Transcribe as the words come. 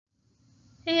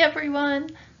Hey everyone!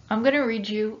 I'm going to read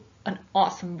you an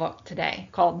awesome book today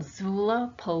called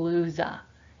Zoolapalooza.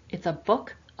 It's a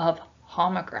book of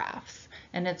homographs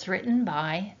and it's written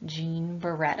by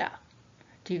Barretta.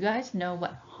 Do you guys know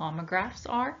what homographs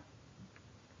are?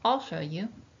 I'll show you.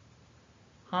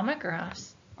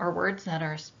 Homographs are words that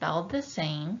are spelled the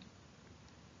same,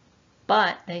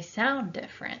 but they sound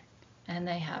different and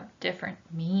they have different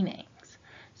meanings.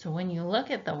 So when you look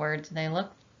at the words, they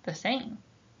look the same,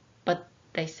 but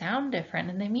they sound different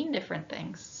and they mean different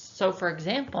things. So for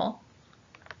example,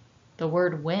 the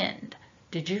word wind.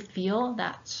 Did you feel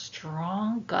that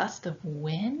strong gust of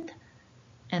wind?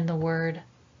 And the word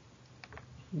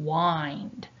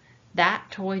wind. That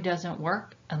toy doesn't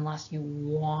work unless you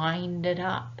wind it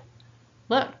up.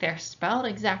 Look, they're spelled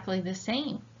exactly the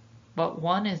same, but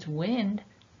one is wind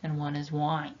and one is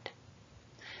wind.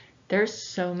 There's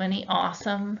so many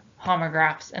awesome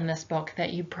homographs in this book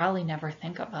that you probably never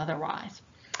think of otherwise.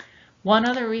 One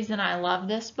other reason I love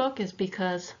this book is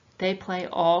because they play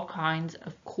all kinds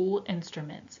of cool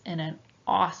instruments in an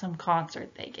awesome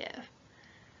concert they give.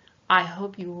 I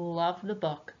hope you love the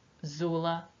book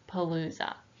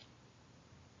Zoolapalooza.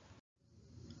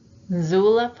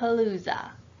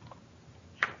 Zoolapalooza,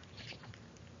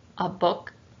 a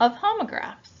book of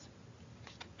homographs.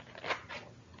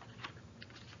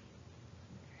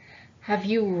 Have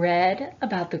you read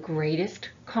about the greatest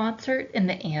concert in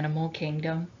the animal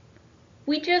kingdom?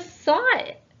 We just saw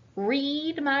it.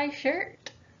 Read my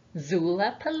shirt.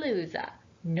 Zoolapalooza.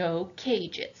 No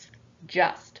cages,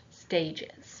 just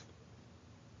stages.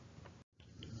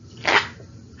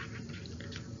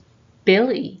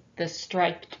 Billy, the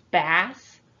striped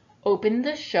bass, opened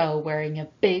the show wearing a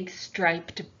big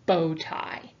striped bow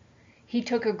tie. He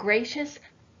took a gracious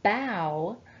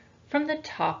bow from the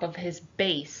top of his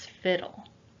bass fiddle.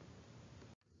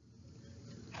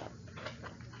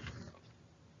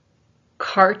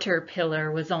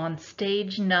 Caterpillar was on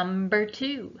stage number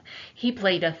 2. He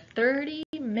played a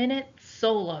 30-minute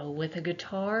solo with a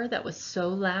guitar that was so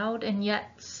loud and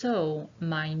yet so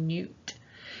minute.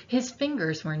 His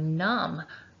fingers were numb,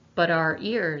 but our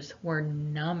ears were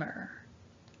number.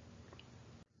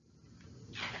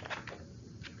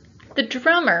 The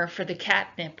drummer for the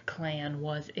Catnip Clan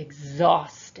was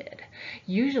exhausted.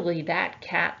 Usually that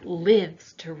cat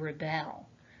lives to rebel,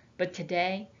 but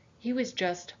today he was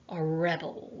just a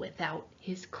rebel without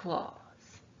his claws.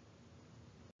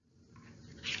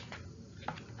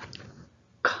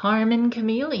 Carmen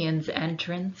Chameleon's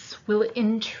entrance will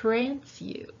entrance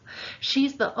you.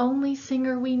 She's the only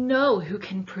singer we know who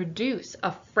can produce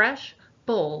a fresh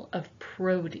bowl of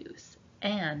produce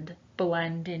and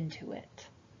blend into it.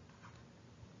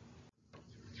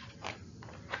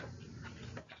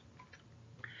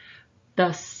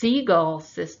 The Seagull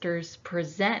Sisters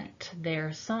present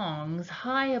their songs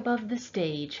high above the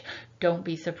stage. Don't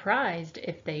be surprised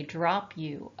if they drop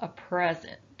you a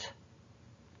present.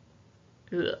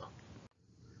 Ugh.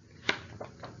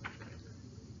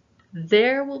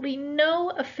 There will be no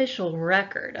official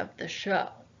record of the show.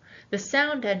 The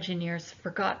sound engineers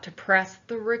forgot to press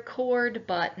the record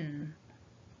button.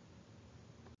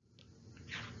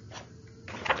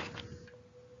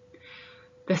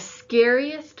 The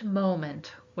scariest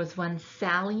moment was when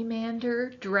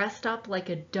Salamander dressed up like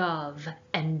a dove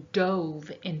and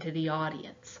dove into the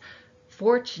audience.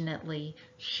 Fortunately,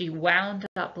 she wound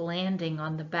up landing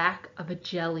on the back of a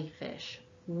jellyfish,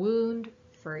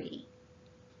 wound-free.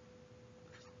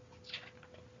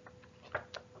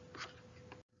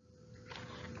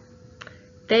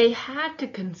 They had to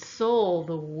console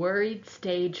the worried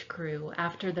stage crew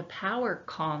after the power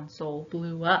console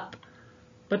blew up,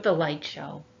 but the light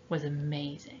show was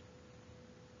amazing.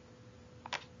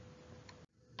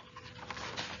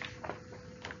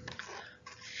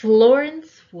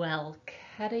 Florence Welk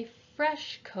had a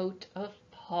fresh coat of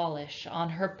polish on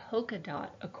her polka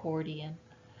dot accordion.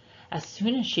 As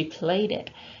soon as she played it,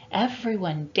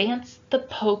 everyone danced the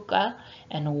polka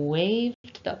and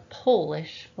waved the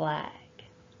Polish flag.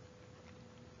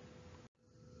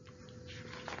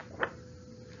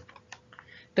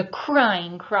 The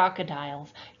crying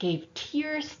crocodiles gave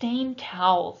tear-stained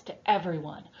towels to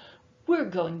everyone. We're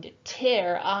going to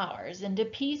tear ours into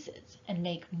pieces and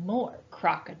make more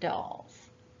crocodiles.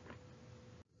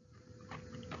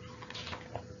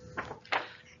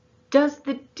 Does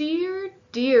the Dear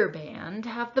Deer Band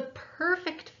have the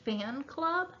perfect fan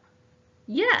club?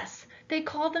 Yes, they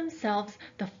call themselves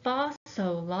the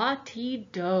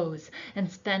Fossolati-Dos and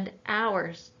spend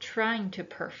hours trying to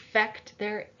perfect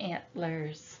their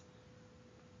antlers.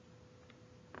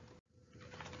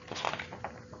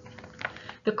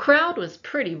 The crowd was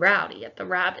pretty rowdy at the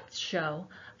rabbits show.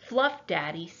 Fluff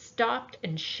Daddy stopped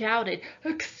and shouted,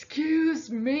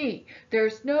 "Excuse me,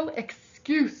 there's no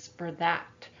excuse for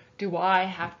that. Do I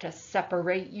have to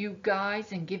separate you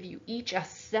guys and give you each a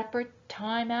separate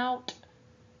timeout?"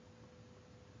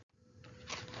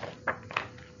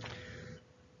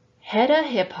 Hedda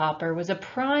Hiphopper was a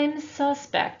prime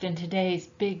suspect in today's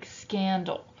big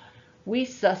scandal. We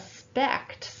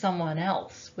suspect someone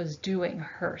else was doing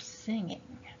her singing.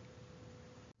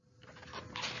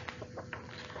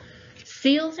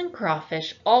 Seals and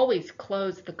crawfish always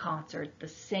close the concert the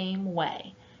same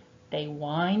way. They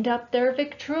wind up their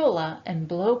victrola and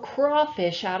blow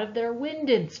crawfish out of their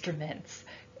wind instruments.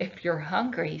 If you're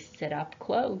hungry, sit up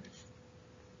close.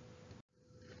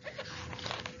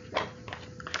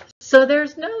 So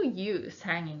there's no use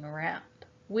hanging around.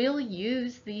 We'll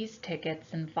use these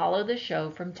tickets and follow the show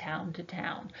from town to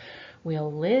town.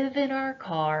 We'll live in our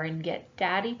car and get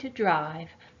Daddy to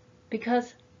drive,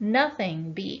 because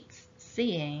nothing beats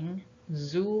seeing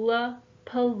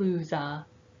Zoolapalooza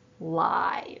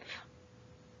live.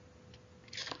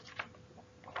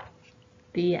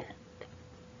 The end.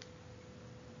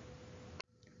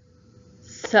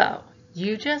 So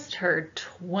you just heard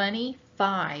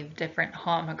 25 different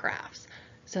homographs.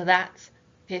 So that's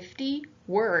 50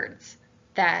 words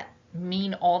that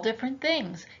mean all different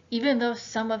things, even though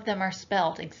some of them are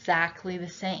spelled exactly the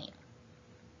same.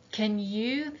 Can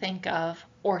you think of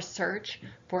or search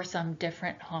for some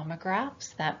different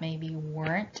homographs that maybe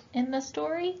weren't in the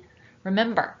story?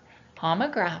 Remember,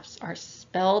 homographs are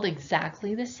spelled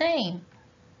exactly the same,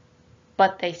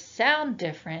 but they sound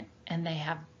different and they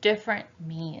have different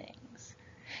meanings.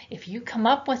 If you come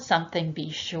up with something, be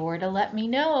sure to let me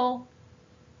know.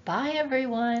 Bye,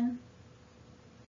 everyone.